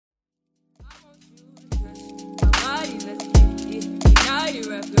Mighty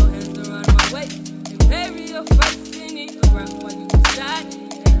wrap your hands around my waist and bury your face in it around while you decide it.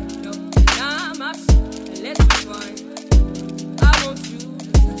 No, deny my soul and let's be fine. I want you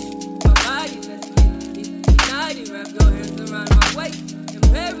to touch my body, let's get ignited. Wrap your hands around my waist and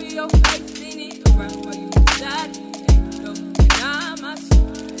bury your face in it around while you decide it. No, deny my soul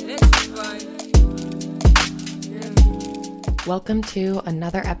and let's be fine. Welcome to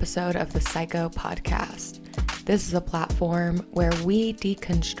another episode of the Psycho Podcast. This is a platform where we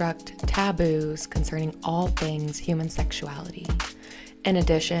deconstruct taboos concerning all things human sexuality. In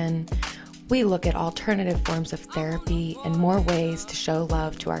addition, we look at alternative forms of therapy and more ways to show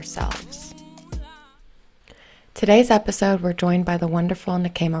love to ourselves. Today's episode, we're joined by the wonderful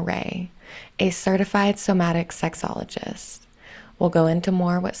Nikkiema, a certified somatic sexologist. We'll go into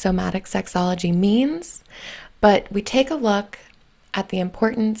more what somatic sexology means, but we take a look at the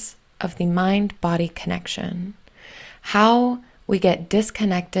importance of the mind-body connection, how we get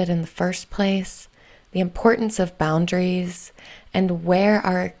disconnected in the first place, the importance of boundaries, and where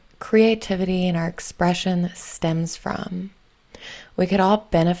our creativity and our expression stems from. We could all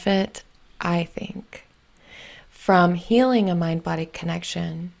benefit, I think, from healing a mind-body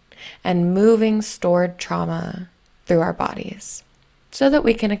connection and moving stored trauma through our bodies so that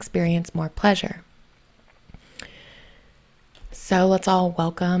we can experience more pleasure. So let's all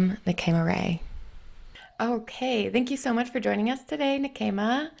welcome Nikkiema. Okay, thank you so much for joining us today,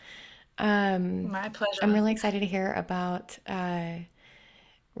 Nikkiema. My pleasure. I'm really excited to hear about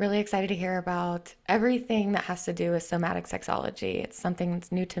everything that has to do with somatic sexology. It's something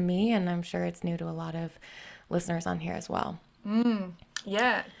that's new to me, and I'm sure it's new to a lot of listeners on here as well.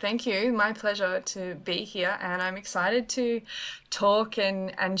 Yeah, thank you. My pleasure to be here, and I'm excited to talk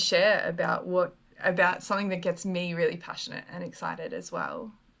and share about something that gets me really passionate and excited as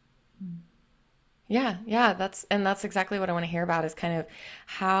well. Yeah, that's exactly what I want to hear about, is kind of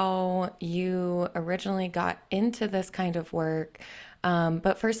how you originally got into this kind of work.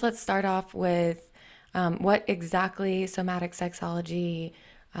 But first, let's start off with what exactly somatic sexology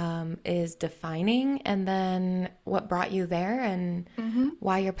is defining, and then what brought you there, and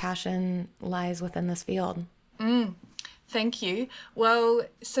why your passion lies within this field. Thank you. Well,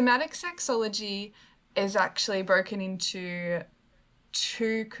 somatic sexology is actually broken into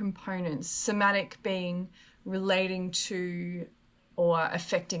two components. Somatic being relating to or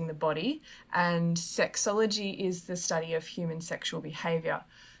affecting the body, and sexology is the study of human sexual behavior.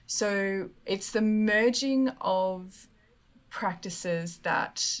 So it's the merging of practices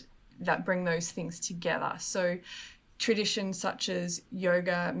that bring those things together. So traditions such as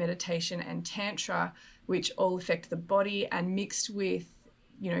yoga, meditation, and tantra, which all affect the body, and mixed with,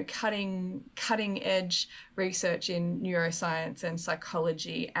 cutting edge research in neuroscience and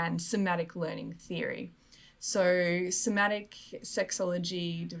psychology and somatic learning theory. So somatic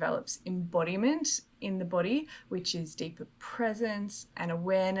sexology develops embodiment in the body, which is deeper presence and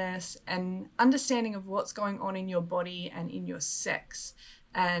awareness and understanding of what's going on in your body and in your sex.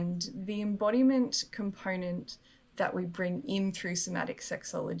 And the embodiment component that we bring in through somatic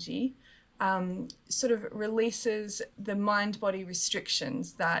sexology sort of releases the mind-body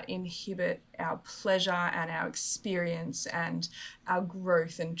restrictions that inhibit our pleasure and our experience and our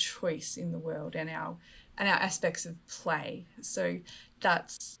growth and choice in the world and our aspects of play. So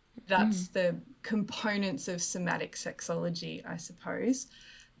that's the components of somatic sexology, I suppose.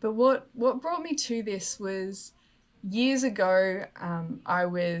 But what brought me to this was years ago. I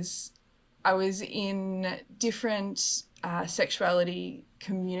was in different sexuality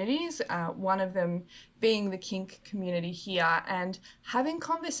communities, one of them being the kink community here, and having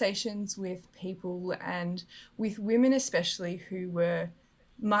conversations with people and with women especially who were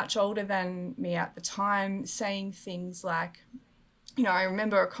much older than me at the time, saying things like, I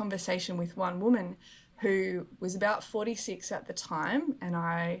remember a conversation with one woman who was about 46 at the time and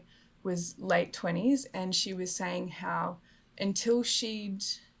I was late 20s, and she was saying how until she'd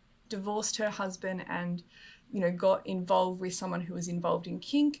divorced her husband and got involved with someone who was involved in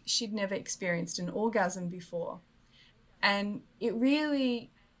kink, she'd never experienced an orgasm before. And it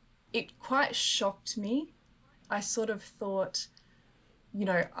quite shocked me. I sort of thought,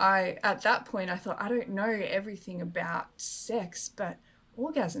 at that point I thought, I don't know everything about sex, but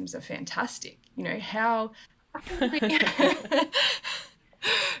orgasms are fantastic. How can we...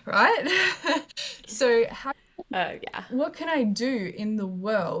 right? So what can I do in the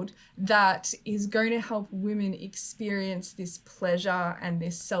world that is going to help women experience this pleasure and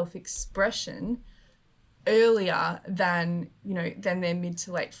this self-expression earlier than their mid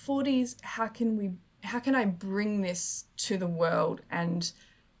to late 40s? How can I bring this to the world and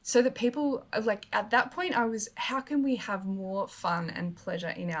so that people like at that point I was, how can we have more fun and pleasure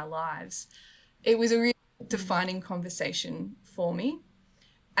in our lives? It was a really defining conversation for me.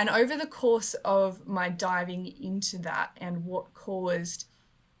 And over the course of my diving into that and what caused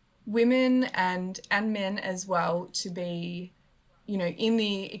women and men as well to be, in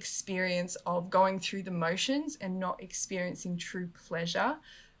the experience of going through the motions and not experiencing true pleasure,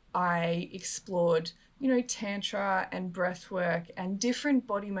 I explored, tantra and breath work and different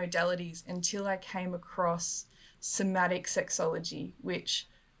body modalities until I came across somatic sexology, which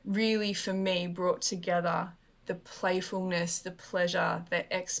really for me brought together the playfulness, the pleasure,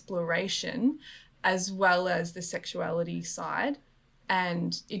 the exploration, as well as the sexuality side.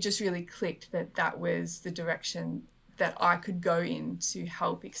 And it just really clicked that that was the direction that I could go in to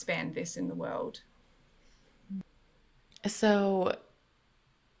help expand this in the world. So,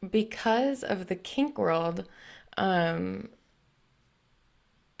 because of the kink world, um,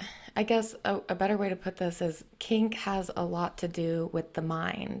 I guess a better way to put this is kink has a lot to do with the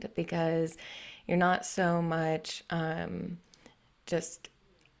mind because you're not so much just,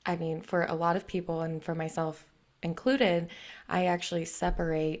 I mean, for a lot of people and for myself included, I actually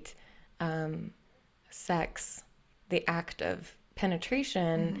separate um, sex, the act of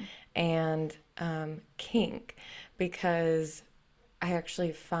penetration, Mm-hmm. and kink because I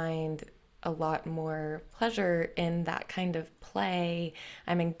actually find a lot more pleasure in that kind of play.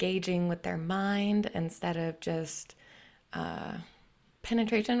 I'm engaging with their mind instead of just uh,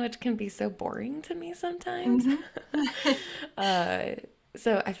 penetration, which can be so boring to me sometimes. Mm-hmm. uh,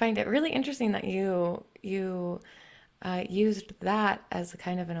 so I find it really interesting that you used that as a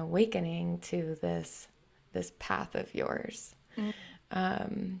kind of an awakening to this path of yours.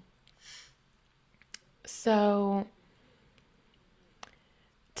 Um, so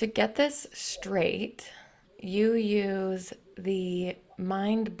to get this straight, you use the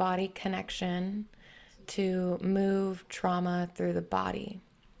mind body connection to move trauma through the body.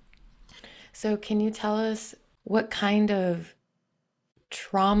 So, can you tell us what kind of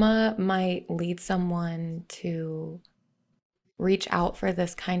trauma might lead someone to reach out for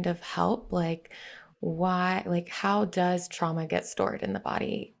this kind of help? Like, why, like, how does trauma get stored in the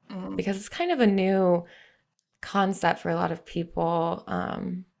body? Mm. Because it's kind of a new concept for a lot of people,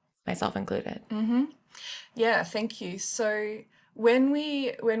 myself included. Mm-hmm. Yeah, thank you. So when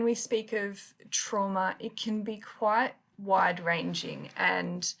we speak of trauma, it can be quite wide ranging,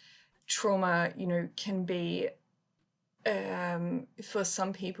 and trauma, can be for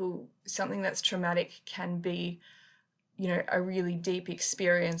some people something that's traumatic can be, a really deep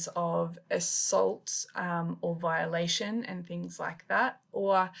experience of assault or violation and things like that.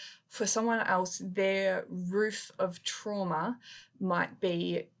 Or for someone else, their roof of trauma might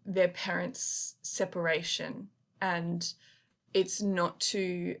be their parents' separation. And it's not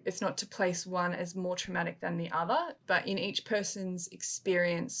to place one as more traumatic than the other, but in each person's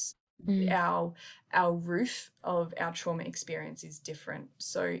experience, Mm, our our roof of our trauma experience is different.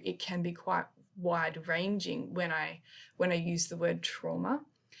 So it can be quite wide ranging when I use the word trauma.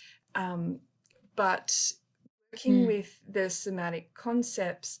 Um, but working mm, with the somatic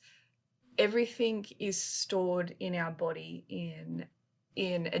concepts, everything is stored in our body in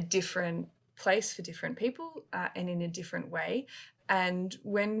a different place for different people, and in a different way. And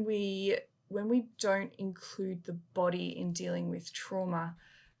when we don't include the body in dealing with trauma,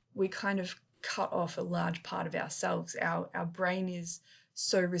 we kind of cut off a large part of ourselves. Our brain is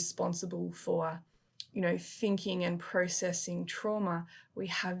so responsible for, thinking and processing trauma. We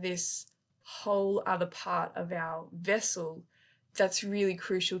have this whole other part of our vessel that's really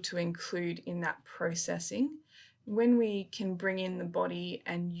crucial to include in that processing. When we can bring in the body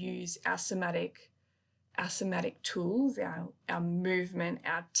and use our somatic tools, our movement,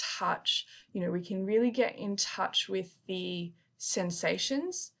 our touch, we can really get in touch with the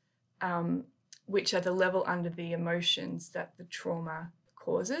sensations, um, which are the level under the emotions that the trauma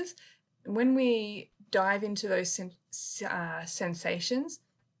causes. And when we dive into those sensations,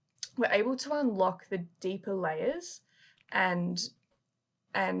 we're able to unlock the deeper layers and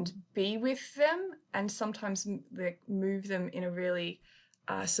be with them, and sometimes move them in a really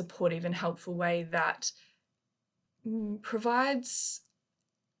supportive and helpful way that provides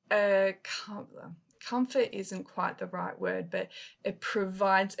a comfort isn't quite the right word, but it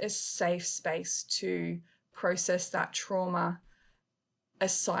provides a safe space to process that trauma,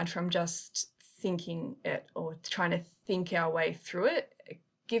 aside from just thinking it or trying to think our way through it. It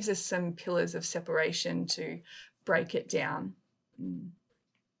gives us some pillars of separation to break it down. Mm.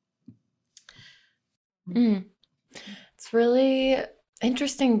 mm. It's really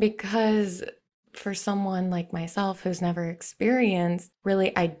interesting because for someone like myself who's never experienced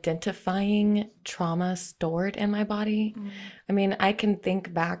really identifying trauma stored in my body. I mean, I can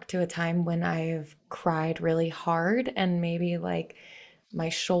think back to a time when I've cried really hard and maybe like my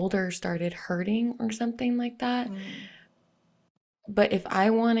shoulder started hurting or something like that. Mm. But if I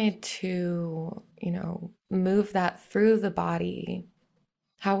wanted to, move that through the body,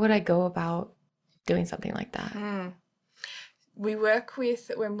 how would I go about doing something like that? Mm. We work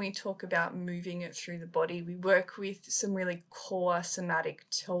with, when we talk about moving it through the body, we work with some really core somatic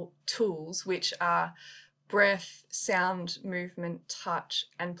tools, which are breath, sound, movement, touch,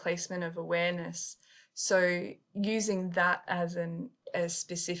 and placement of awareness. So using that as a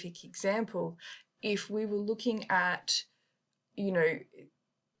specific example, if we were looking at, you know,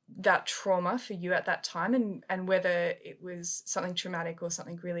 that trauma for you at that time, and whether it was something traumatic or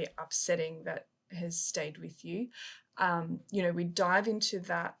something really upsetting that has stayed with you, we dive into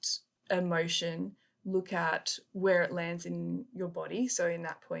that emotion, look at where it lands in your body. So in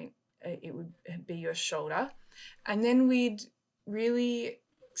that point, it would be your shoulder. And then we'd really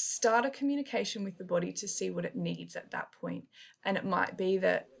start a communication with the body to see what it needs at that point. And it might be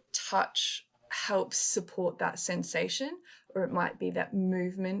that touch helps support that sensation, or it might be that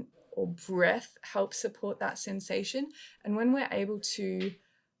movement or breath helps support that sensation. And when we're able to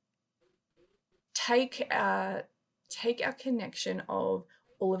take our connection of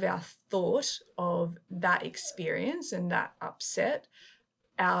all of our thought of that experience and that upset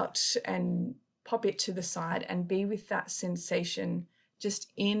out and pop it to the side and be with that sensation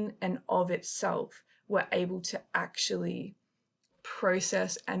just in and of itself, we're able to actually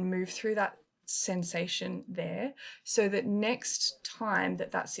process and move through that sensation there, so that next time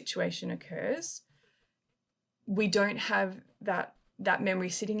that situation occurs, we don't have that memory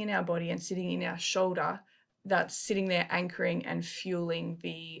sitting in our body and sitting in our shoulder, that's sitting there anchoring and fueling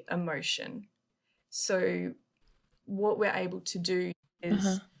the emotion. So what we're able to do Uh-huh.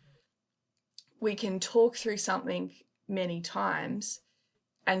 is we can talk through something many times,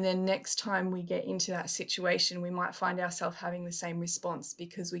 and then next time we get into that situation, we might find ourselves having the same response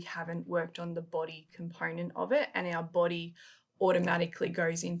because we haven't worked on the body component of it, and our body automatically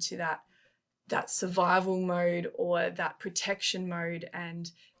goes into that survival mode or that protection mode.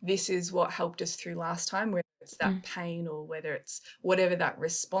 And this is what helped us through last time, whether it's that pain or whether it's whatever that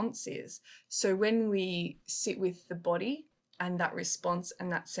response is. So when we sit with the body and that response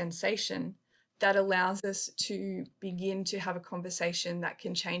and that sensation, that allows us to begin to have a conversation that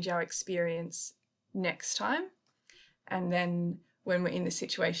can change our experience next time. And then when we're in the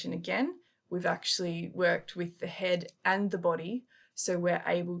situation again, we've actually worked with the head and the body. So we're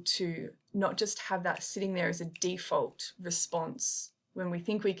able to not just have that sitting there as a default response when we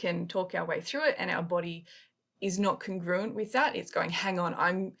think we can talk our way through it and our body is not congruent with that. It's going, hang on,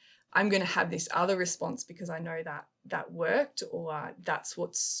 I'm going to have this other response because I know that worked, or that's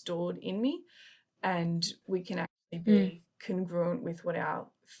what's stored in me. And we can actually be congruent with what our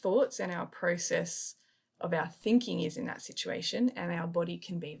thoughts and our process of our thinking is in that situation, and our body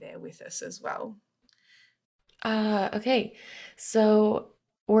can be there with us as well. Okay. So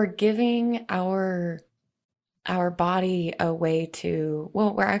we're giving our body a way to,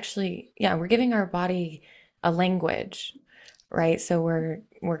 well, we're giving our body a language, right? So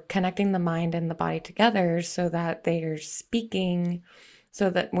we're connecting the mind and the body together so that they are speaking, so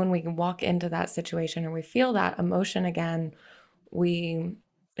that when we walk into that situation or we feel that emotion again, we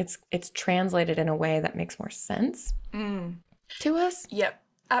it's translated in a way that makes more sense to us. Yep,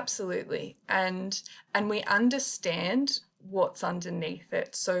 absolutely. And we understand what's underneath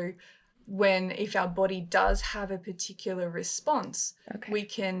it. So if our body does have a particular response, Okay. we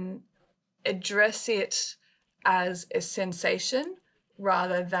can address it as a sensation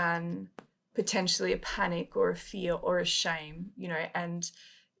rather than potentially a panic or a fear or a shame, and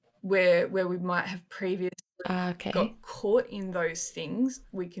where we might have previously Okay. got caught in those things,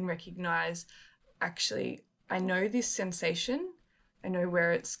 we can recognize, actually, I know this sensation, I know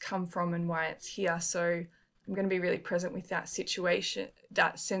where it's come from and why it's here. So I'm going to be really present with that situation,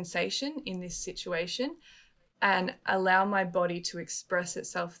 that sensation in this situation, and allow my body to express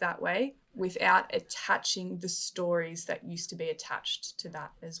itself that way without attaching the stories that used to be attached to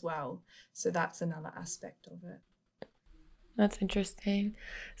that as well. So that's another aspect of it. That's interesting.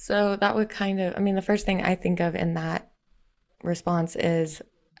 So that would the first thing I think of in that response is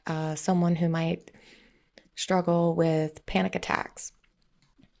someone who might struggle with panic attacks.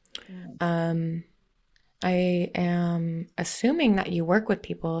 I am assuming that you work with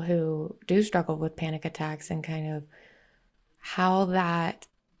people who do struggle with panic attacks, and kind of how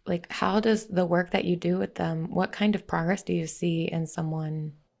does the work that you do with them, what kind of progress do you see in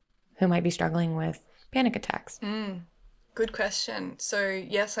someone who might be struggling with panic attacks? Good question. So,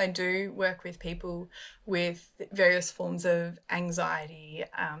 yes, I do work with people with various forms of anxiety,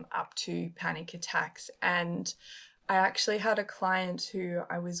 up to panic attacks. And I actually had a client who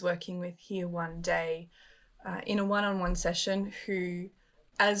I was working with here one day, in a one-on-one session, who,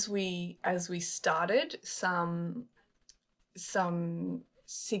 as we started, some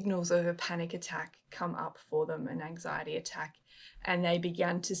signals of a panic attack come up for them, an anxiety attack, and they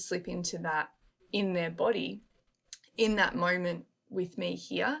began to slip into that in their body in that moment with me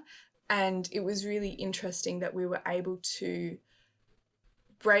here. And it was really interesting that we were able to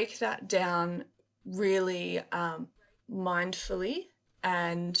break that down really mindfully,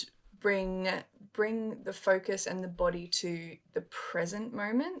 and bring the focus and the body to the present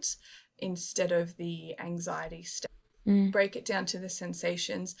moment instead of the anxiety state. Break it down to the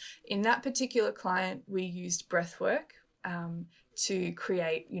sensations. In that particular client, we used breath work, to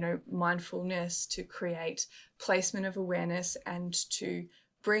create, mindfulness, to create placement of awareness, and to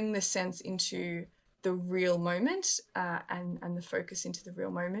bring the sense into the real moment, and the focus into the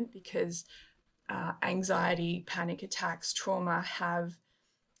real moment, because anxiety, panic attacks, trauma have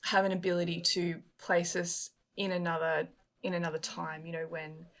an ability to place us in another time,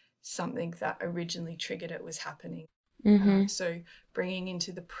 when something that originally triggered it was happening. So bringing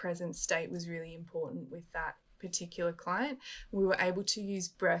into the present state was really important with that particular client. We were able to use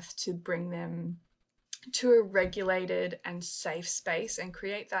breath to bring them to a regulated and safe space and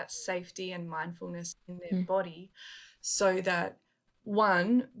create that safety and mindfulness in their body, so that,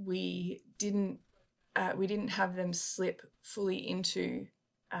 one, we didn't have them slip fully into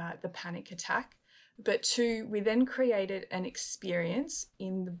the panic attack, but two, we then created an experience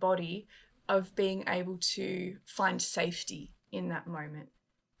in the body of being able to find safety in that moment,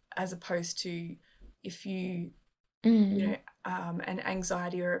 as opposed to, if an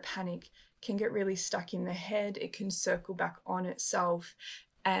anxiety or a panic can get really stuck in the head, it can circle back on itself,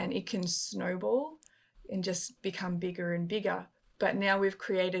 and it can snowball and just become bigger and bigger. But now we've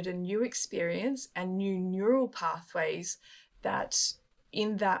created a new experience and new neural pathways that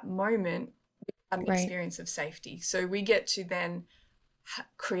in that moment we have an experience of safety. So we get to then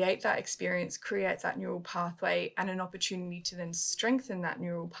create that experience, create that neural pathway, and an opportunity to then strengthen that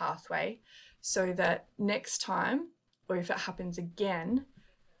neural pathway, so that next time, or if it happens again,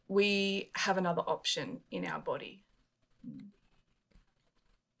 we have another option in our body.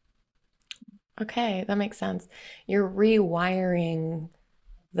 Okay, that makes sense. You're rewiring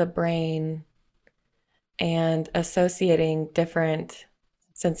the brain and associating different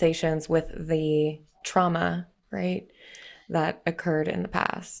sensations with the trauma, right, that occurred in the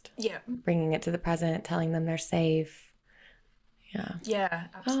past. Yeah. Bringing it to the present, telling them they're safe. Yeah. Yeah,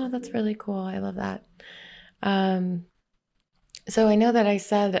 absolutely. Oh, that's really cool. I love that. So I know that I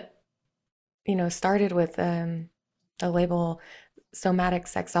said, started with the label somatic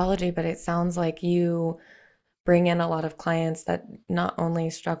sexology, but it sounds like you bring in a lot of clients that not only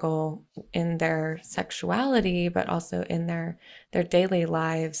struggle in their sexuality, but also in their daily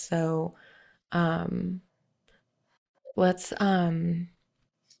lives. So let's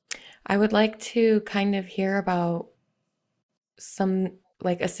I would like to kind of hear about some,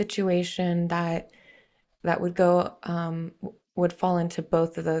 like, a situation that would go would fall into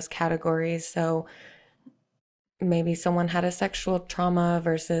both of those categories. So maybe someone had a sexual trauma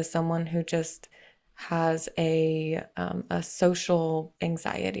versus someone who just has a social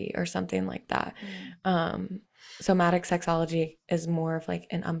anxiety or something like that. Somatic sexology is more of like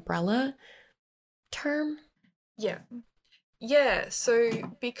an umbrella term. Yeah. So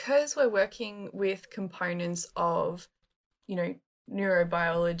because we're working with components of,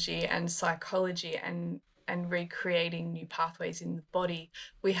 neurobiology and psychology, and recreating new pathways in the body,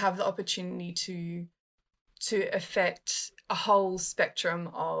 we have the opportunity to affect a whole spectrum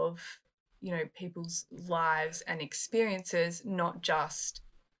of, people's lives and experiences, not just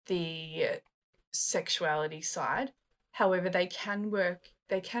the sexuality side. However, they can work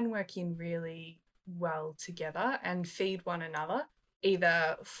in really well together and feed one another,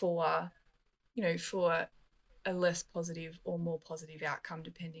 either for a less positive or more positive outcome,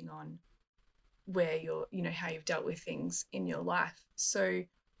 depending on where you're, how you've dealt with things in your life. So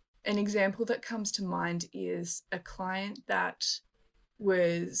an example that comes to mind is a client that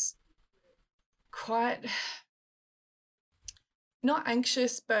was quite, not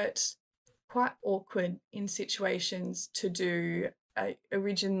anxious, but quite awkward in situations to do.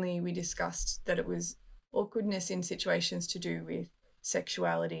 Originally, we discussed that it was awkwardness in situations to do with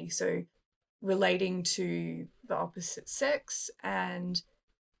sexuality. So relating to the opposite sex and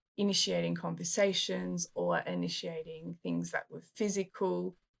initiating conversations or initiating things that were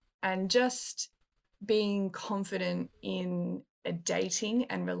physical, and just being confident in a dating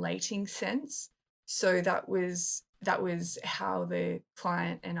and relating sense. So that was how the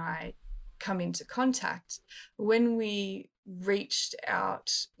client and I come into contact. When we reached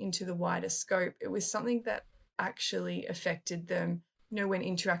out into the wider scope, it was something that actually affected them, when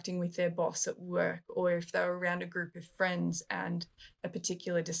interacting with their boss at work, or if they were around a group of friends and a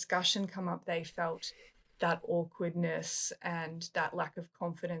particular discussion come up, they felt that awkwardness and that lack of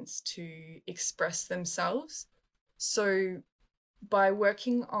confidence to express themselves. So by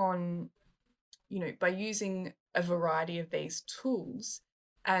working on, by using a variety of these tools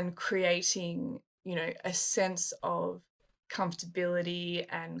and creating, a sense of comfortability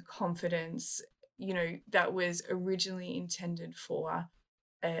and confidence, that was originally intended for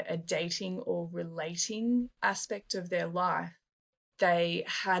a dating or relating aspect of their life, they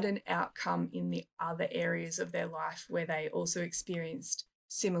had an outcome in the other areas of their life where they also experienced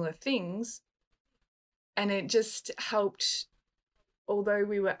similar things. And it just helped, although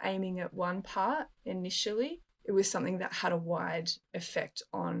we were aiming at one part initially, it was something that had a wide effect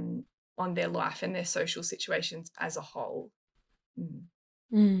on their life and their social situations as a whole. Mm.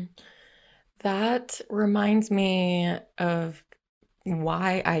 Mm. That reminds me of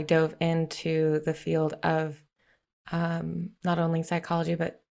why I dove into the field of not only psychology,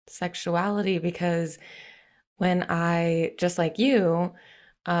 but sexuality, because when I, just like you,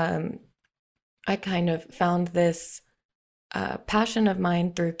 um, I kind of found this passion of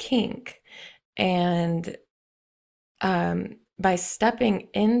mine through kink. And by stepping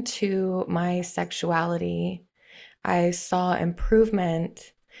into my sexuality, I saw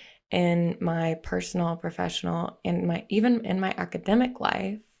improvement in my personal, professional, in my even in my academic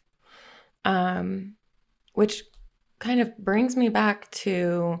life, um, which kind of brings me back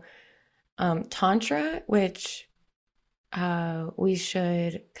to Tantra, which we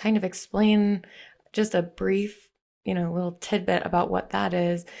should kind of explain just a brief, little tidbit about what that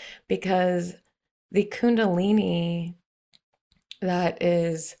is, because the Kundalini that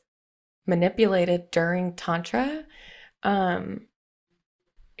is manipulated during Tantra um,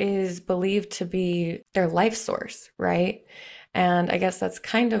 is believed to be their life source, right? And I guess that's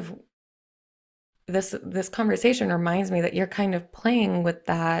kind of this conversation reminds me that you're kind of playing with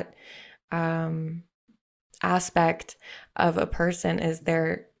that um, aspect of a person is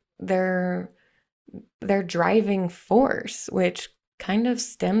their driving force, which kind of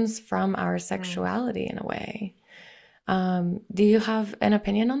stems from our sexuality in a way. Do you have an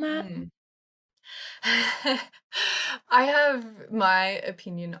opinion on that? Mm. I have my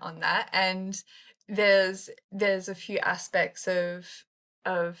opinion on that, and there's a few aspects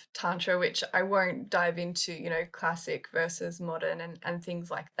of tantra which I won't dive into, classic versus modern and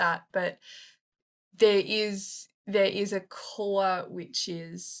things like that, but there is a core, which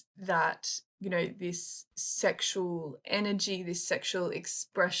is that, this sexual energy, this sexual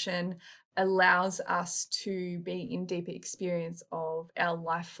expression allows us to be in deeper experience of our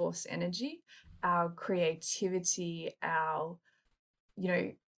life force energy, our creativity, you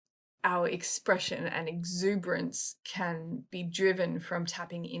know our expression and exuberance can be driven from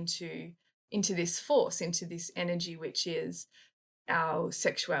tapping into this force, into this energy, which is our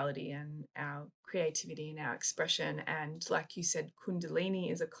sexuality and our creativity and our expression. And like you said,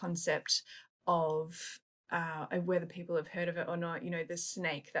 Kundalini is a concept of, whether people have heard of it or not, the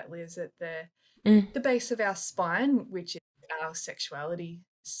snake that lives at Mm, the base of our spine, which is our sexuality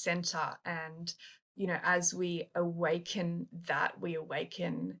center. And, as we awaken that, we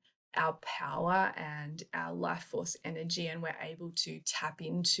awaken our power and our life force energy, and we're able to tap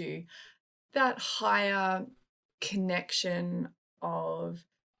into that higher connection of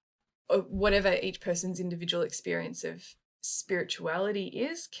whatever each person's individual experience of spirituality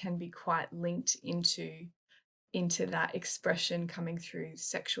is, can be quite linked into that expression coming through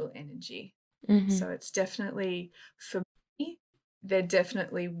sexual energy. hmm So it's definitely, for me, they're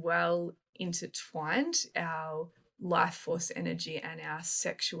definitely well intertwined, our life force energy and our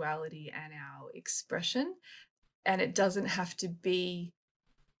sexuality and our expression. And it doesn't have to be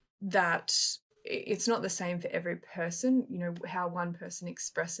that, it's not the same for every person. How one person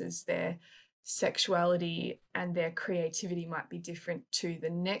expresses their sexuality and their creativity might be different to the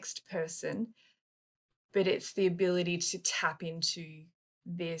next person, but it's the ability to tap into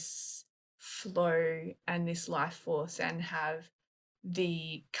this flow and this life force and have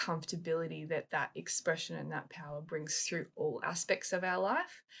the comfortability that that expression and that power brings through all aspects of our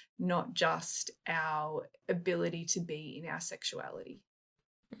life, not just our ability to be in our sexuality.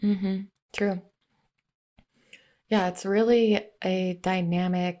 hmm True. Yeah, it's really a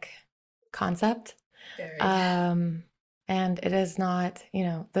dynamic concept. Very. Um, And it is not,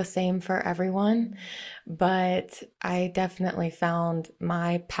 the same for everyone, but I definitely found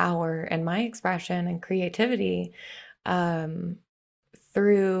my power and my expression and creativity um,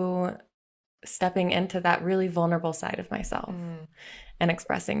 through stepping into that really vulnerable side of myself and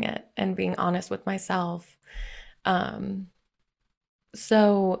expressing it and being honest with myself. Um,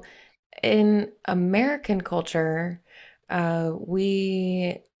 so in American culture,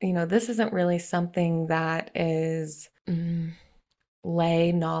 this isn't really something that is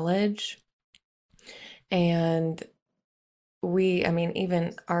lay knowledge. And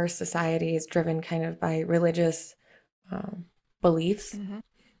even our society is driven kind of by religious beliefs,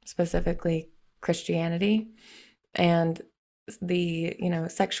 specifically Christianity. And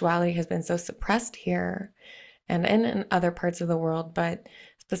sexuality has been so suppressed here and in other parts of the world, but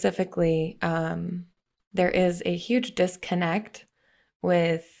specifically, there is a huge disconnect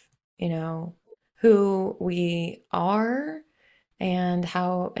with, who we are and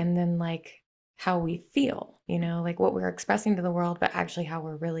how we feel, like what we're expressing to the world, but actually how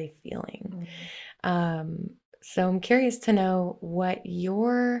we're really feeling. So I'm curious to know what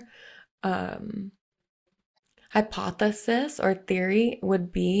your um, hypothesis or theory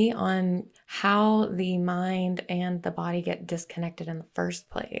would be on how the mind and the body get disconnected in the first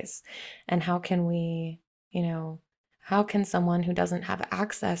place. And you know, how can someone who doesn't have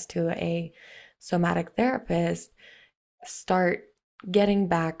access to a somatic therapist start getting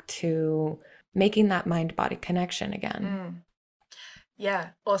back to making that mind body connection again? Yeah,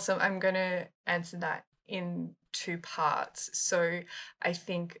 awesome. I'm going to answer that in two parts. So I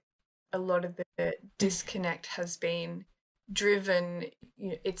think a lot of the disconnect has been driven,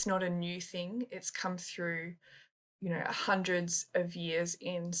 it's not a new thing. It's come through, hundreds of years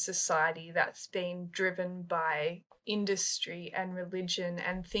in society that's been driven by industry and religion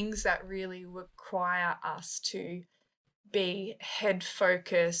and things that really require us to be head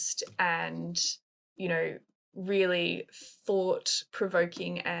focused and, you know, really thought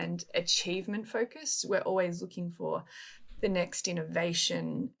provoking and achievement focused. We're always looking for the next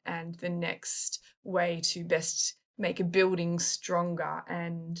innovation and the next way to best make a building stronger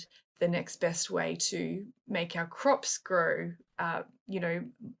and the next best way to make our crops grow,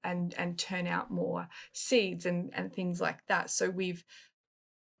 and turn out more seeds and things like that. So we've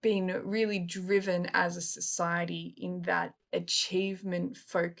been really driven as a society in that achievement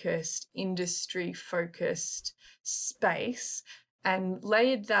focused, industry focused space and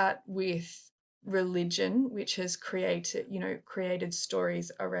layered that with religion, which has created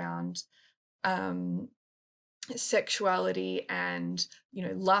stories around um, sexuality and,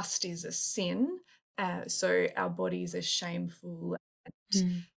 lust is a sin. So our bodies are shameful.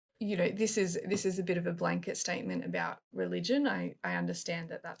 Mm. This is a bit of a blanket statement about religion. I understand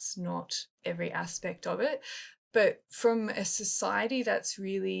that that's not every aspect of it, but from a society that's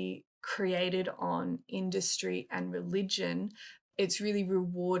really created on industry and religion, it's really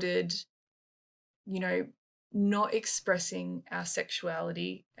rewarded, you know, not expressing our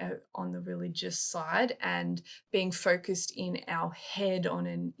sexuality on the religious side and being focused in our head on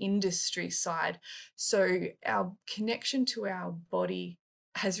an industry side. So our connection to our body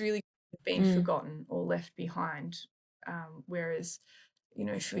has really been Mm. forgotten or left behind. Whereas,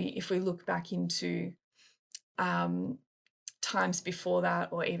 if we look back into um, times before that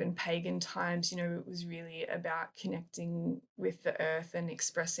or even pagan times, it was really about connecting with the earth and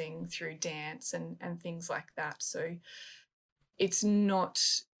expressing through dance and things like that. So it's not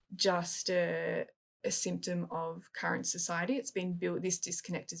just a symptom of current society. It's been built, this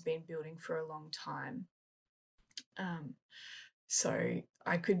disconnect has been building for a long time. So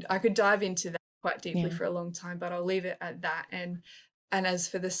I could dive into that quite deeply Yeah. for a long time, but I'll leave it at that. And as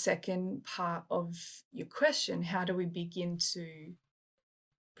for the second part of your question, how do we begin to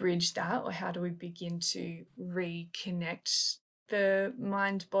bridge that, or how do we begin to reconnect the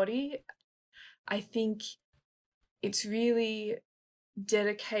mind body? I think it's really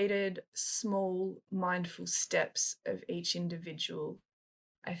dedicated small mindful steps of each individual.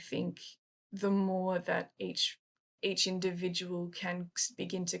 I think the more that each individual can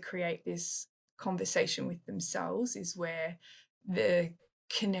begin to create this conversation with themselves is where the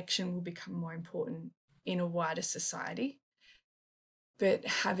connection will become more important in a wider society. But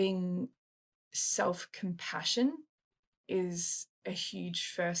having self-compassion is a huge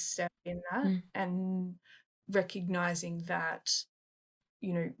first step in that, Mm. and recognizing that,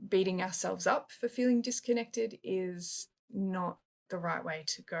 beating ourselves up for feeling disconnected is not the right way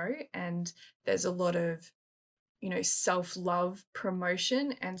to go. And there's a lot of, self-love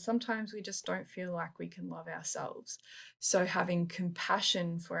promotion, and sometimes we just don't feel like we can love ourselves. So having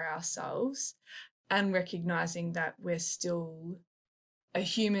compassion for ourselves and recognizing that we're still a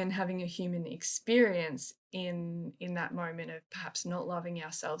human having a human experience in that moment of perhaps not loving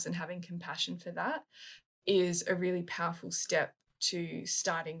ourselves, and having compassion for that is a really powerful step to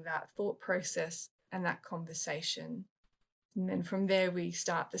starting that thought process and that conversation. And then from there, we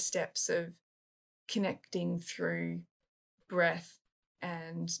start the steps of connecting through breath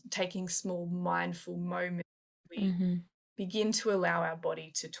and taking small mindful moments. We Mm-hmm. begin to allow our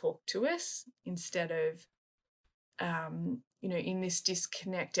body to talk to us instead of, in this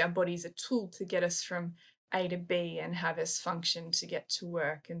disconnect, our body's a tool to get us from A to B and have us function to get to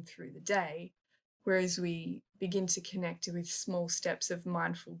work and through the day. Whereas we begin to connect with small steps of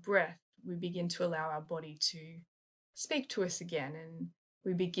mindful breath, we begin to allow our body to speak to us again, and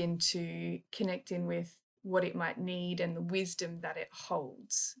we begin to connect in with what it might need and the wisdom that it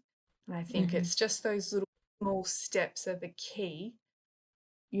holds. And I think Mm-hmm. it's just those little small steps are the key.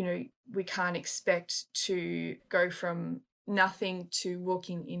 We can't expect to go from nothing to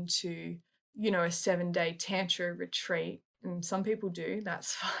walking into, a 7-day tantra retreat. And some people do,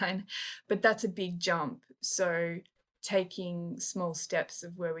 that's fine, but that's a big jump. So taking small steps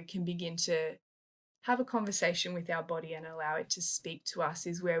of where we can begin to have a conversation with our body and allow it to speak to us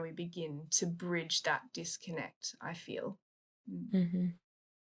is where we begin to bridge that disconnect, I feel. Mm-hmm.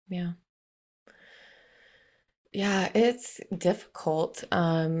 Yeah. Yeah, it's difficult.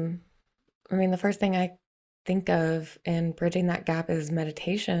 I mean, the first thing I think of in bridging that gap is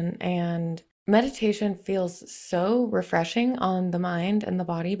meditation. And meditation feels so refreshing on the mind and the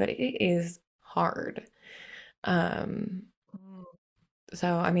body, but it is hard. Um, Mm.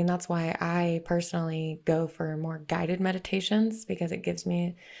 so, I mean, that's why I personally go for more guided meditations because it gives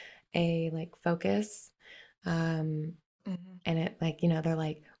me a like focus. Um, Mhm. and it like, they're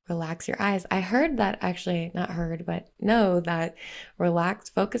like, relax your eyes. I heard that actually, not heard, but know that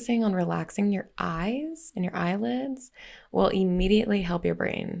focusing on relaxing your eyes and your eyelids will immediately help your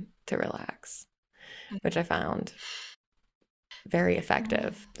brain to relax, which I Mhm. found very Mm.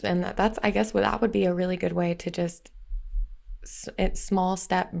 effective. And that's, I guess, what that would be a really good way to just small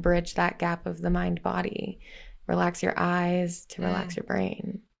step bridge that gap of the mind body. Relax your eyes to relax Mm. your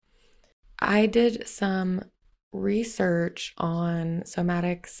brain. I did some research on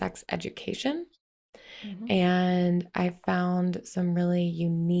somatic sex education, Mhm. and I found some really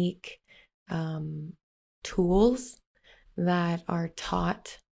unique tools that are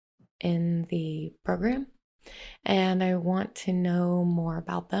taught in the program. And I want to know more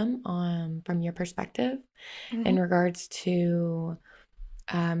about them from your perspective in Mhm. regards to.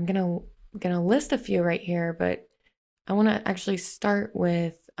 I'm gonna list a few right here, but I want to actually start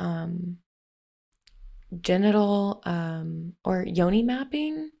with genital or yoni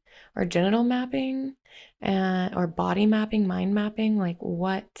mapping or genital mapping or body mapping, mind mapping. Like,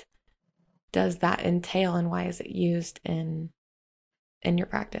 what does that entail, and why is it used in your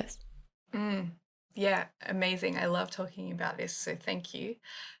practice? Mm. Yeah, amazing. I love talking about this, so thank you.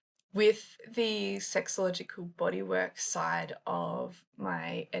 With the sexological bodywork side of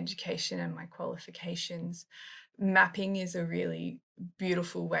my education and my qualifications, mapping is a really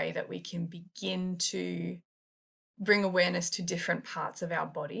beautiful way that we can begin to bring awareness to different parts of our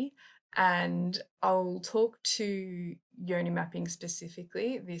body. And I'll talk to yoni mapping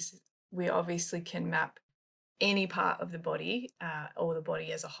specifically. We obviously can map any part of the body, or the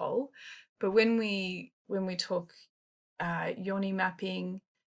body as a whole. But when we talk yoni mapping,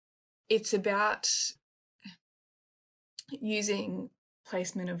 it's about using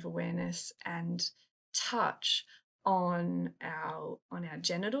placement of awareness and touch on our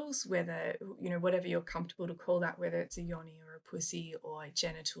genitals, whether whatever you're comfortable to call that, whether it's a yoni or a pussy or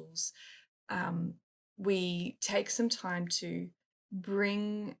genitals. um, we take some time to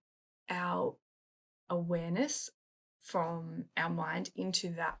bring our awareness from our mind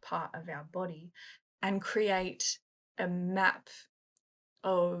into that part of our body and create a map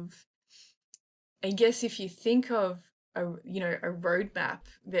of, I guess, if you think of a roadmap,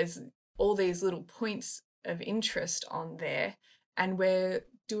 there's all these little points of interest on there, and we're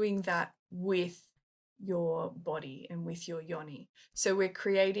doing that with your body and with your yoni. So we're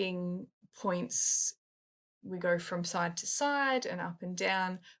creating points. We go from side to side and up and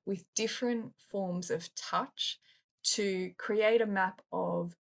down with different forms of touch to create a map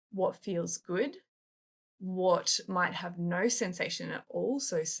of what feels good, what might have no sensation at all,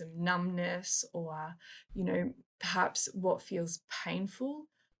 so some numbness, or perhaps what feels painful,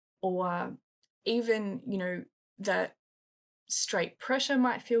 or even that straight pressure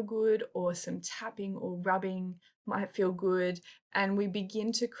might feel good, or some tapping or rubbing might feel good. And we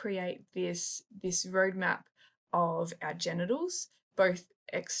begin to create this roadmap of our genitals, both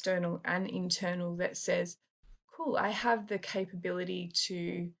external and internal, that says, cool, I have the capability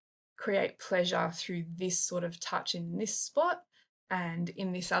to create pleasure through this sort of touch in this spot, and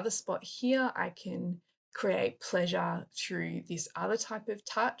in this other spot here, I can create pleasure through this other type of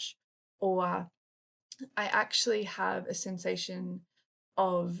touch, or I actually have a sensation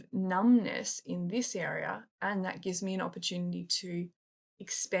of numbness in this area, and that gives me an opportunity to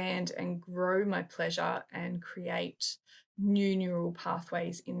expand and grow my pleasure and create new neural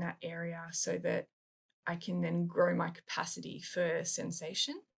pathways in that area so that I can then grow my capacity for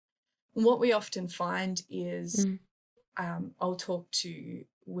sensation. And what we often find is I'll talk to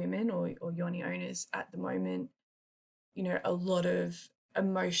women or yoni owners at the moment. You know, a lot of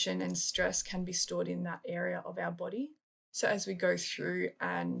emotion and stress can be stored in that area of our body. So as we go through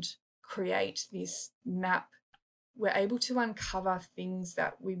and create this map, we're able to uncover things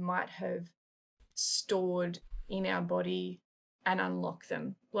that we might have stored in our body and unlock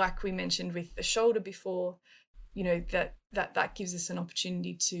them. Like we mentioned with the shoulder before, you know, that gives us an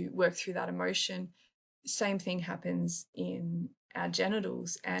opportunity to work through that emotion. Same thing happens in our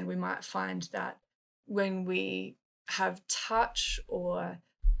genitals, and we might find that when we have touch or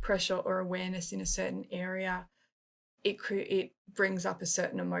pressure or awareness in a certain area, it brings up a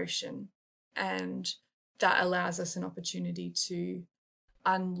certain emotion, and that allows us an opportunity to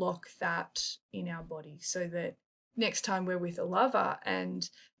unlock that in our body, so that next time we're with a lover and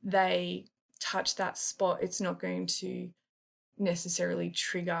they touch that spot, it's not going to necessarily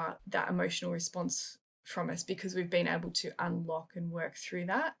trigger that emotional response from us because we've been able to unlock and work through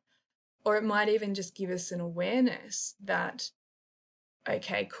that. Or it might even just give us an awareness that,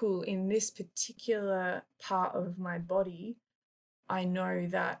 okay, cool, in this particular part of my body, I know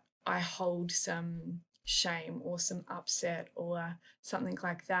that I hold some shame or some upset or something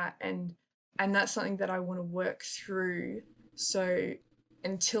like that. And that's something that I want to work through. So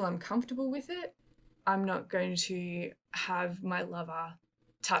until I'm comfortable with it, I'm not going to have my lover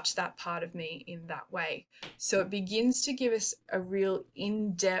touch that part of me in that way. So it begins to give us a real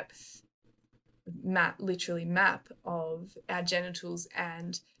in-depth literally map of our genitals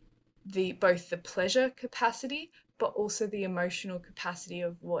and both the pleasure capacity, but also the emotional capacity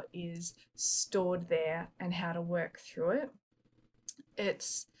of what is stored there and how to work through it.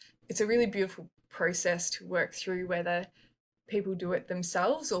 It's a really beautiful process to work through, whether people do it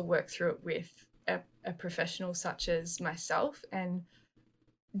themselves or work through it with a professional such as myself. And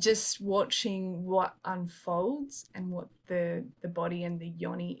just watching what unfolds and what the body and the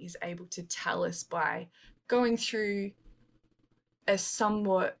yoni is able to tell us by going through a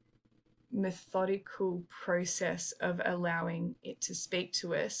somewhat methodical process of allowing it to speak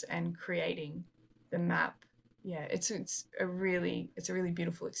to us and creating the map. Yeah, it's a really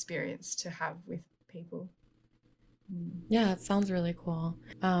beautiful experience to have with people. Yeah, it sounds really cool.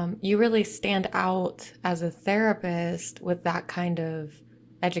 You really stand out as a therapist with that kind of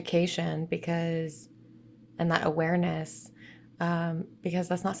education and that awareness, because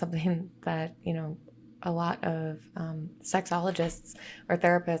that's not something that, a lot of sexologists or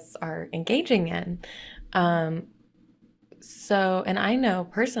therapists are engaging in. And I know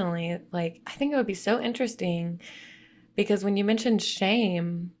personally, like, I think it would be so interesting because when you mentioned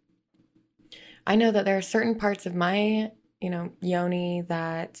shame, I know that there are certain parts of my, yoni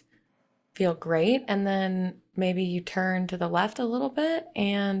that feel great. And then maybe you turn to the left a little bit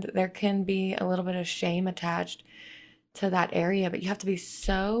and there can be a little bit of shame attached to that area. But you have to be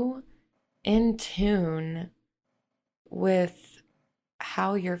so in tune with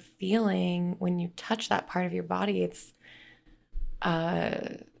how you're feeling when you touch that part of your body. It's,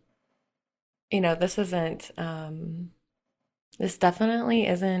 this isn't, this definitely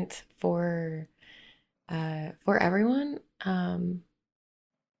isn't for everyone.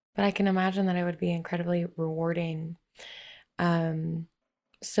 But I can imagine that it would be incredibly rewarding.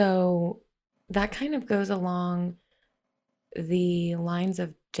 So that kind of goes along the lines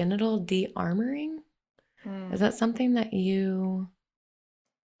of genital de-armoring. Is that something that you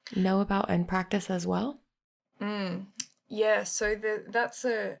know about and practice as well? Yeah, so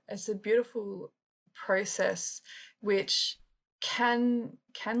it's a beautiful process which can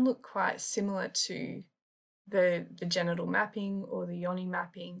look quite similar to the genital mapping or the yoni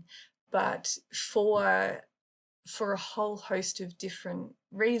mapping, but for a whole host of different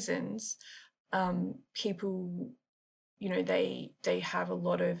reasons, people, they have a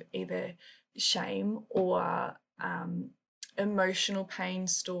lot of either shame or emotional pain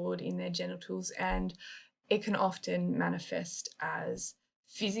stored in their genitals, and it can often manifest as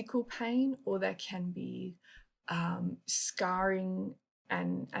physical pain, or there can be scarring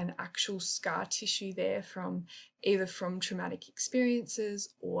an actual scar tissue there from either from traumatic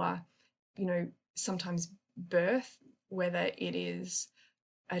experiences or, sometimes birth, whether it is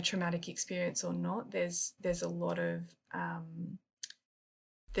a traumatic experience or not. There's a lot of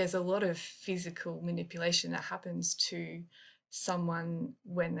physical manipulation that happens to someone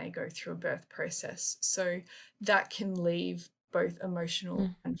when they go through a birth process. So that can leave both emotional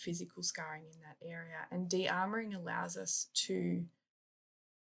and physical scarring in that area. And de-armoring allows us to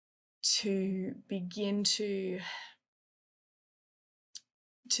begin to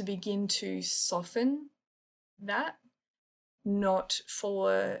soften that, not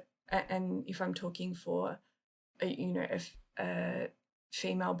for, and if I'm talking for a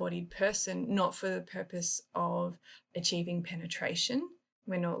female-bodied person, not for the purpose of achieving penetration.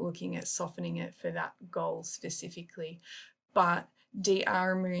 We're not looking at softening it for that goal specifically, but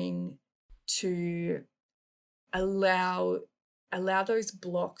de-armoring to allow those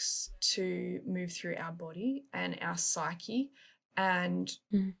blocks to move through our body and our psyche and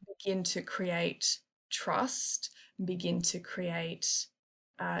begin to create trust, begin to create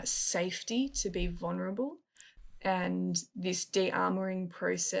safety to be vulnerable. And this de-armoring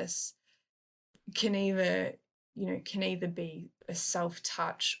process can either be a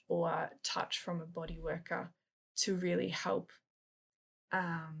self-touch or touch from a body worker to really help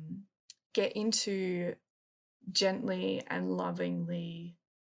get into, gently and lovingly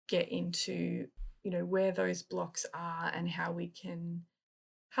get into, where those blocks are and how we can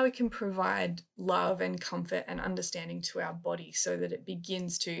provide love and comfort and understanding to our body so that it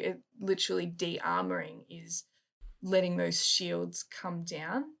begins to, it literally de-armoring is letting those shields come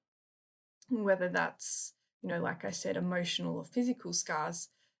down, whether that's, like I said, emotional or physical scars.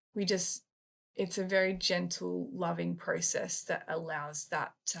 It's a very gentle, loving process that allows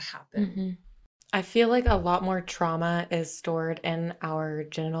that to happen. I feel like a lot more trauma is stored in our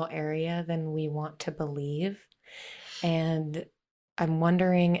genital area than we want to believe. And I'm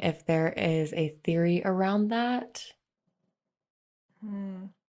wondering if there is a theory around that.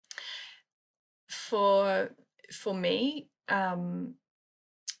 For me,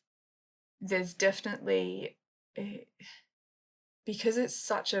 there's definitely, because it's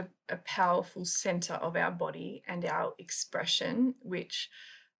such a powerful center of our body and our expression, which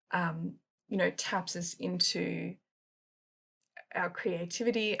taps us into our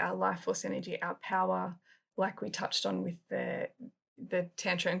creativity, our life force energy, our power, like we touched on with the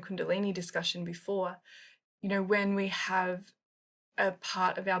Tantra and Kundalini discussion before. When we have a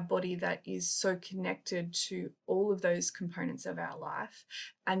part of our body that is so connected to all of those components of our life,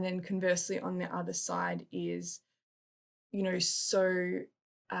 and then conversely on the other side is, so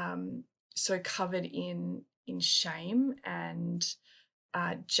covered in shame and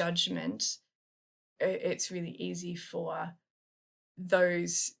judgment, it's really easy for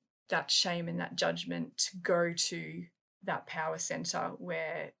that shame and that judgment to go to that power center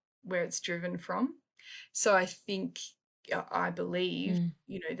where it's driven from. So I believe,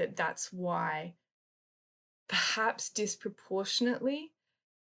 that's why perhaps disproportionately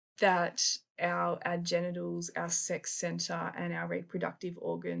that our genitals, our sex center, and our reproductive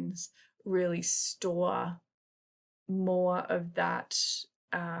organs really store more of that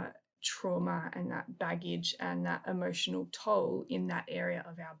trauma and that baggage and that emotional toll in that area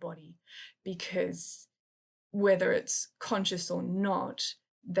of our body, because whether it's conscious or not,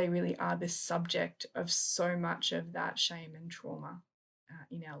 they really are the subject of so much of that shame and trauma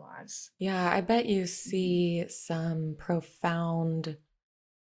in our lives. Yeah, I bet you see some profound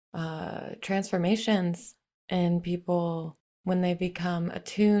transformations in people when they become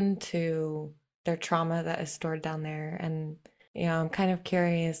attuned to their trauma that is stored down there. And, I'm kind of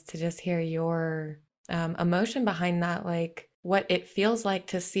curious to just hear your emotion behind that, like what it feels like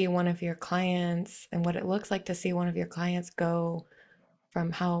to see one of your clients and what it looks like to see one of your clients go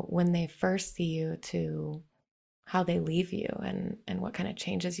from when they first see you to how they leave you, and what kind of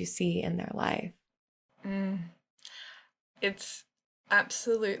changes you see in their life. It's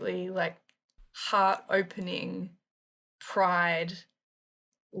absolutely like heart-opening, pride,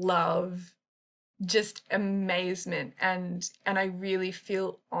 love, just amazement, and I really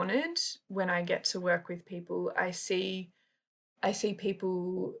feel honored when I get to work with people. I see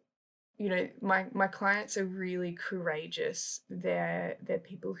people, my clients are really courageous. They're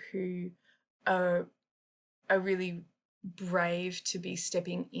people who are really brave to be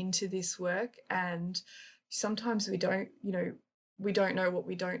stepping into this work, and sometimes we don't know what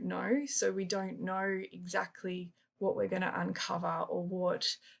we don't know, so we don't know exactly what we're going to uncover or what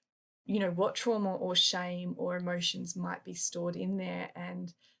trauma or shame or emotions might be stored in there.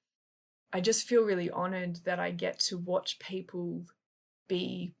 And I just feel really honored that I get to watch people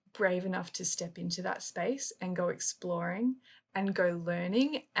be brave enough to step into that space and go exploring and go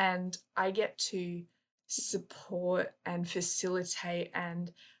learning. And I get to support and facilitate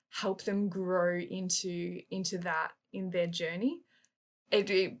and help them grow into that in their journey.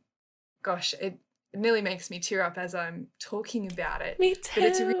 It nearly makes me tear up as I'm talking about it, Me but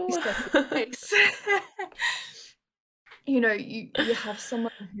it's a really too. special place. You have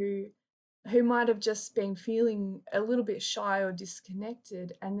someone who might have just been feeling a little bit shy or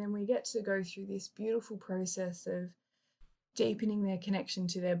disconnected, and then we get to go through this beautiful process of deepening their connection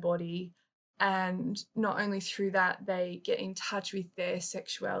to their body. And not only through that, they get in touch with their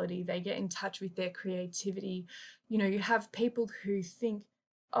sexuality, they get in touch with their creativity. You have people who think,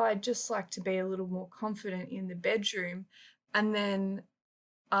 oh, I'd just like to be a little more confident in the bedroom. And then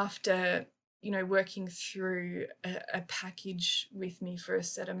after, working through a package with me for a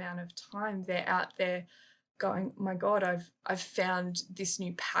set amount of time, they're out there going, my God, I've found this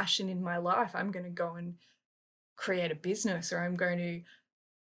new passion in my life. I'm going to go and create a business, or I've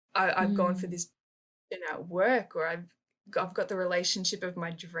gone for Mm. this at work, or I've got the relationship of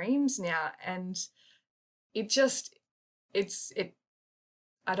my dreams now. And it just, it,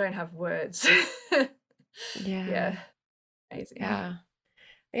 I don't have words. Yeah. Yeah, amazing. Yeah.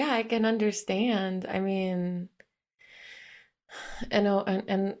 Yeah, I can understand. I mean,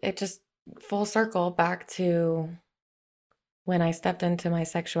 and it just full circle back to when I stepped into my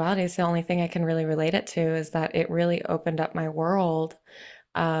sexuality. It's the only thing I can really relate it to is that it really opened up my world.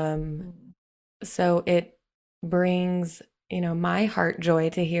 Um, Mm. so it brings, my heart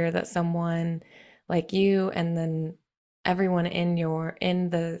joy to hear that someone like you and then everyone in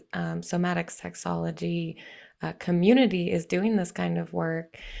the somatic sexology community is doing this kind of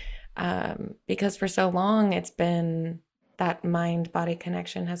work. Because for so long it's been that mind body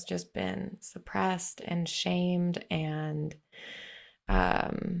connection has just been suppressed and shamed and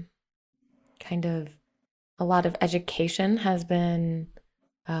um, kind of a lot of education has been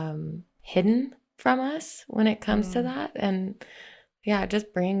hidden from us when it comes to Mm. that. And yeah,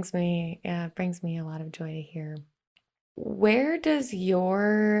 it brings me a lot of joy to hear. Where does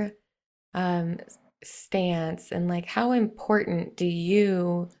your um, stance and like how important do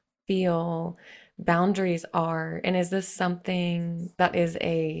you feel boundaries are? And is this something that is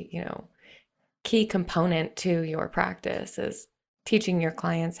a, key component to your practice is teaching your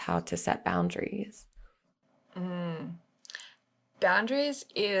clients how to set boundaries? Mm. Boundaries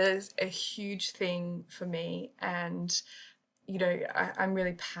is a huge thing for me, and I'm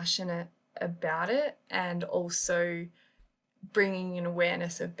really passionate about it, and also bringing an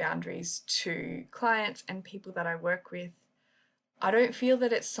awareness of boundaries to clients and people that I work with. I don't feel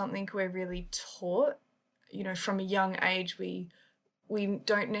that it's something we're really taught. From a young age, we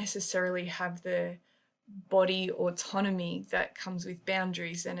don't necessarily have the body autonomy that comes with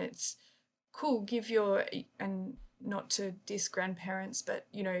boundaries, and it's cool, and not to diss grandparents, but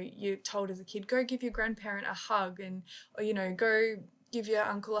you're told as a kid, go give your grandparent a hug, and or go give your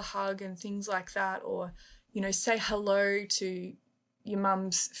uncle a hug and things like that, or say hello to your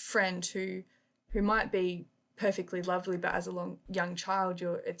mum's friend who might be perfectly lovely, but as a young child,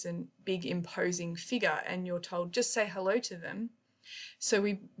 it's a big imposing figure, and you're told just say hello to them. So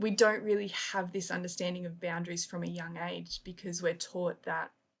we don't really have this understanding of boundaries from a young age, because we're taught that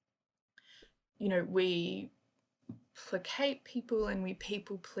we placate people and we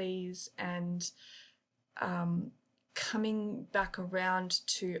people please. And um, coming back around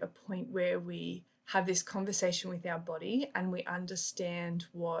to a point where we have this conversation with our body and we understand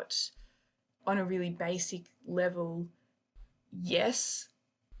what, on a really basic level, yes,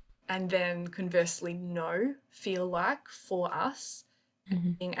 and then conversely no feel like for us,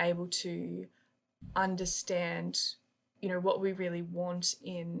 Mhm. being able to understand what we really want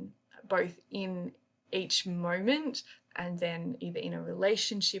in both in each moment, and then either in a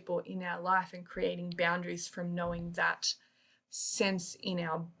relationship or in our life, and creating boundaries from knowing that sense in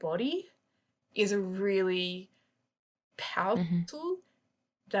our body is a really powerful Mhm. tool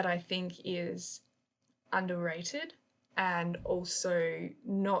that I think is underrated, and also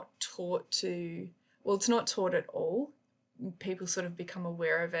not taught to, well, it's not taught at all. People sort of become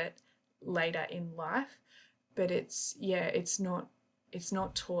aware of it later in life, but it's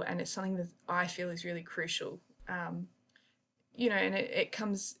not taught, and it's something that I feel is really crucial. And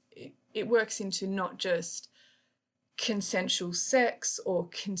it works into not just consensual sex or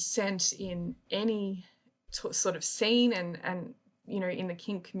consent in any sort of scene, and in the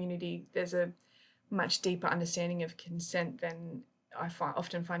kink community there's a much deeper understanding of consent than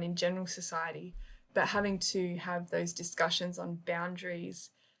often find in general society. But having to have those discussions on boundaries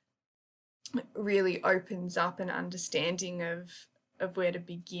really opens up an understanding where to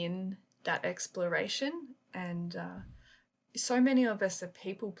begin that exploration. And so many of us are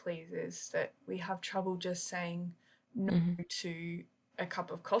people pleasers that we have trouble just saying no to a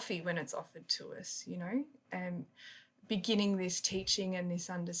cup of coffee when it's offered to us, you know. And beginning this teaching and this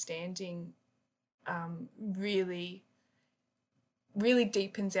understanding really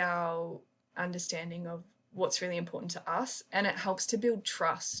deepens our understanding of what's really important to us, and it helps to build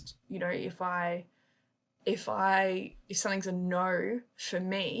trust. You know, if something's a no for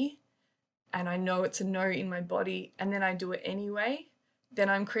me, and I know it's a no in my body, and then I do it anyway, then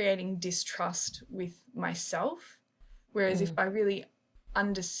I'm creating distrust with myself. Whereas if I really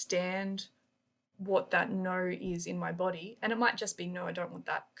understand what that no is in my body, and it might just be, no, I don't want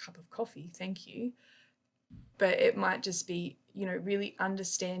that cup of coffee, thank you. But it might just be, you know, really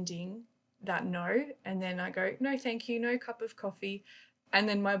understanding that no, and then I go, no, thank you, no cup of coffee. And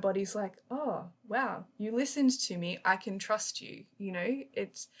then my body's like, oh, wow, you listened to me, I can trust you. You know,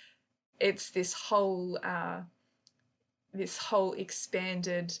 it's this whole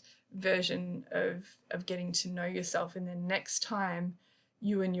expanded version of getting to know yourself. And then next time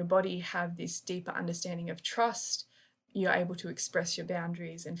you and your body have this deeper understanding of trust, you're able to express your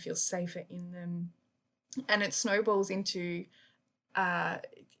boundaries and feel safer in them. And it snowballs into a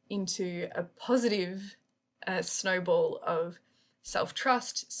positive snowball of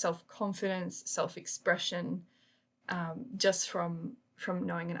self-trust, self-confidence, self-expression, just from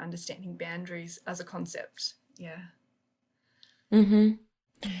knowing and understanding boundaries as a concept. Yeah.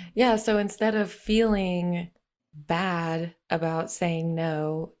 Yeah, so instead of feeling bad about saying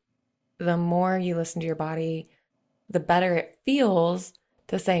no, the more you listen to your body, the better it feels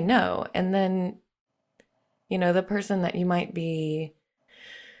to say no. And then, you know, the person that you might be,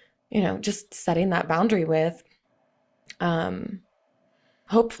 you know, just setting that boundary with,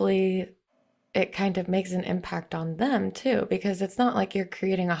 hopefully it kind of makes an impact on them too, because it's not like you're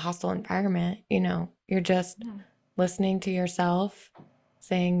creating a hostile environment, you know, you're just listening to yourself,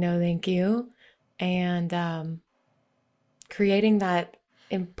 saying no, thank you, and creating that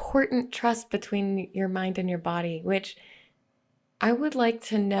important trust between your mind and your body, which I would like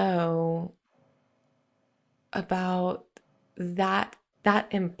to know about that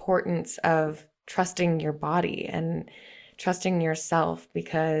importance of trusting your body and trusting yourself,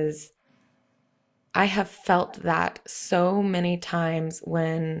 because I have felt that so many times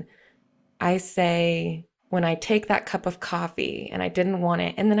when I take that cup of coffee and I didn't want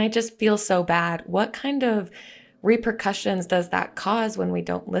it, and then I just feel so bad. What kind of repercussions does that cause when we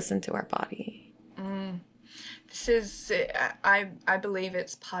don't listen to our body? This is, I believe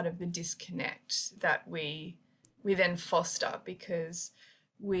it's part of the disconnect that we then foster, because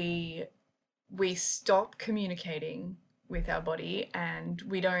we stop communicating with our body, and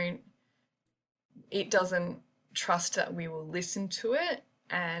it doesn't trust that we will listen to it.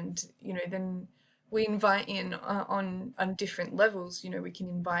 And, you know, then we invite in on different levels, you know, we can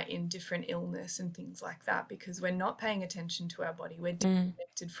invite in different illness and things like that, because we're not paying attention to our body. We're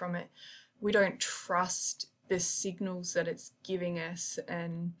disconnected from it. We don't trust the signals that it's giving us.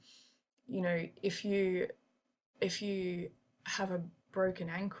 And, you know, if you have a broken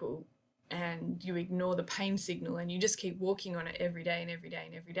ankle and you ignore the pain signal and you just keep walking on it every day and every day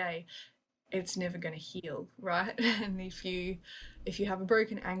and every day, it's never going to heal, right? And if you have a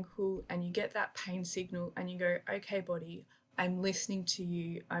broken ankle and you get that pain signal and you go, okay, body, I'm listening to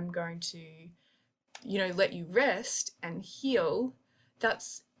you, I'm going to, you know, let you rest and heal,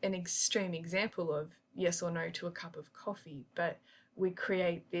 that's an extreme example of yes or no to a cup of coffee. But we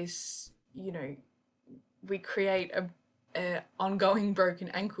create this, you know, we create a ongoing broken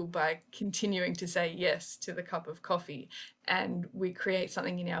ankle by continuing to say yes to the cup of coffee, and we create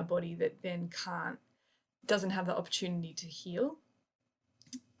something in our body that then doesn't have the opportunity to heal.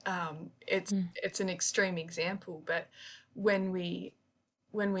 It's an extreme example, but when we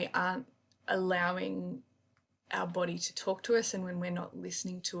aren't allowing our body to talk to us, and when we're not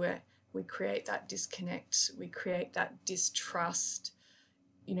listening to it, we create that disconnect, we create that distrust.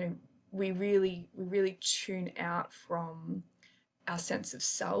 You know, we really tune out from our sense of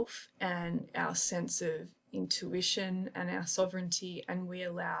self and our sense of intuition and our sovereignty, and we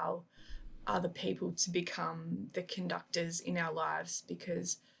allow other people to become the conductors in our lives,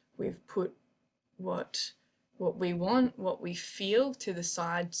 because we've put what we want, what we feel to the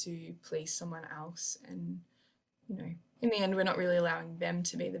side to please someone else. And, you know, in the end, we're not really allowing them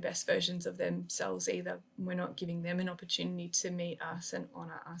to be the best versions of themselves either. We're not giving them an opportunity to meet us and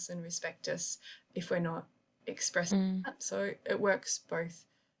honour us and respect us if we're not expressing that. So it works both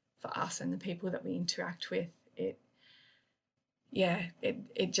for us and the people that we interact with.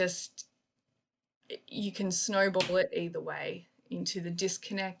 You can snowball it either way. into the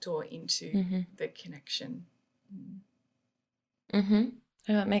disconnect or into the connection. Mm-hmm.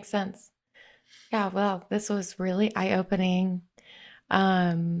 Oh, that makes sense. Yeah, well, this was really eye-opening.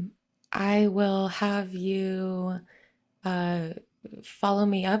 I will have you uh, follow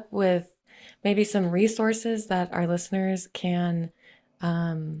me up with maybe some resources that our listeners can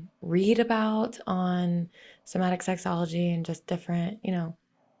read about on somatic sexology and just different,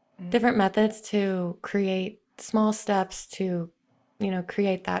 different methods to create small steps to,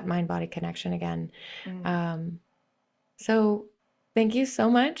 create that mind-body connection again. So thank you so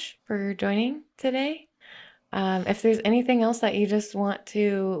much for joining today. If there's anything else that you just want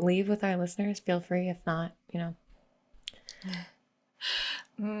to leave with our listeners, feel free. If not,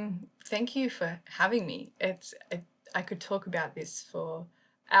 Thank you for having me. I could talk about this for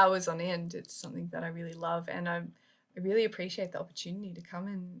hours on end. It's something that I really love, and I really appreciate the opportunity to come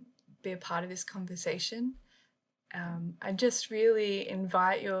and be a part of this conversation. I just really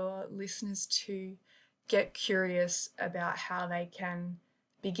invite your listeners to get curious about how they can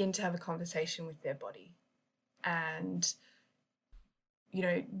begin to have a conversation with their body. And,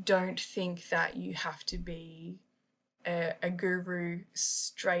 don't think that you have to be a guru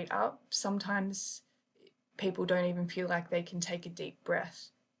straight up. Sometimes people don't even feel like they can take a deep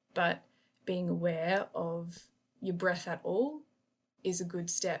breath, but being aware of your breath at all is a good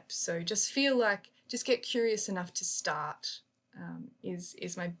step. So just get curious enough to start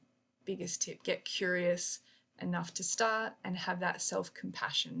is my biggest tip. Get curious enough to start and have that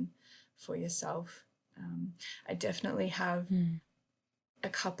self-compassion for yourself. I definitely have a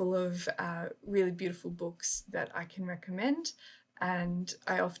couple of really beautiful books that I can recommend, and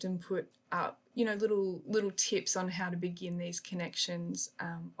I often put up little tips on how to begin these connections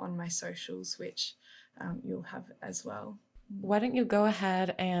on my socials, which you'll have as well. Why don't you go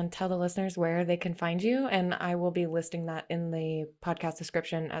ahead and tell the listeners where they can find you, and I will be listing that in the podcast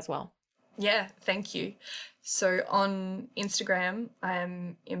description as well. Yeah, thank you. So on Instagram, I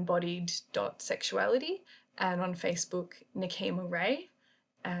am embodied.sexuality, and on Facebook, Nikkiema Ray.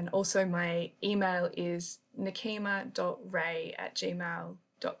 And also my email is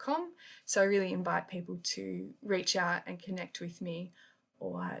nikkiema.ray@gmail.com. So I really invite people to reach out and connect with me,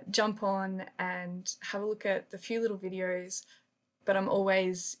 or jump on and have a look at the few little videos. But I'm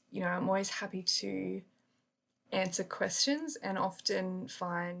always happy to answer questions, and often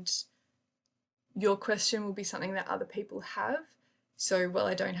find your question will be something that other people have. So while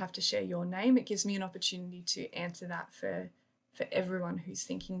I don't have to share your name, it gives me an opportunity to answer that for everyone who's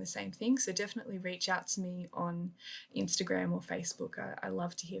thinking the same thing. So definitely reach out to me on Instagram or Facebook. I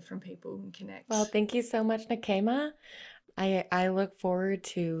love to hear from people and connect. Well, thank you so much, Nikkiema. I look forward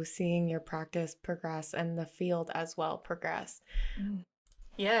to seeing your practice progress and the field as well progress.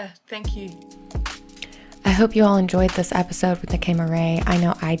 Yeah, thank you. I hope you all enjoyed this episode with Nikkiema Ray. I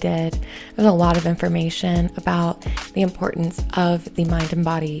know I did. There's a lot of information about the importance of the mind and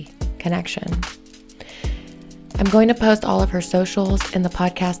body connection. I'm going to post all of her socials in the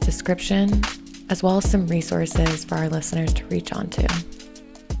podcast description, as well as some resources for our listeners to reach onto.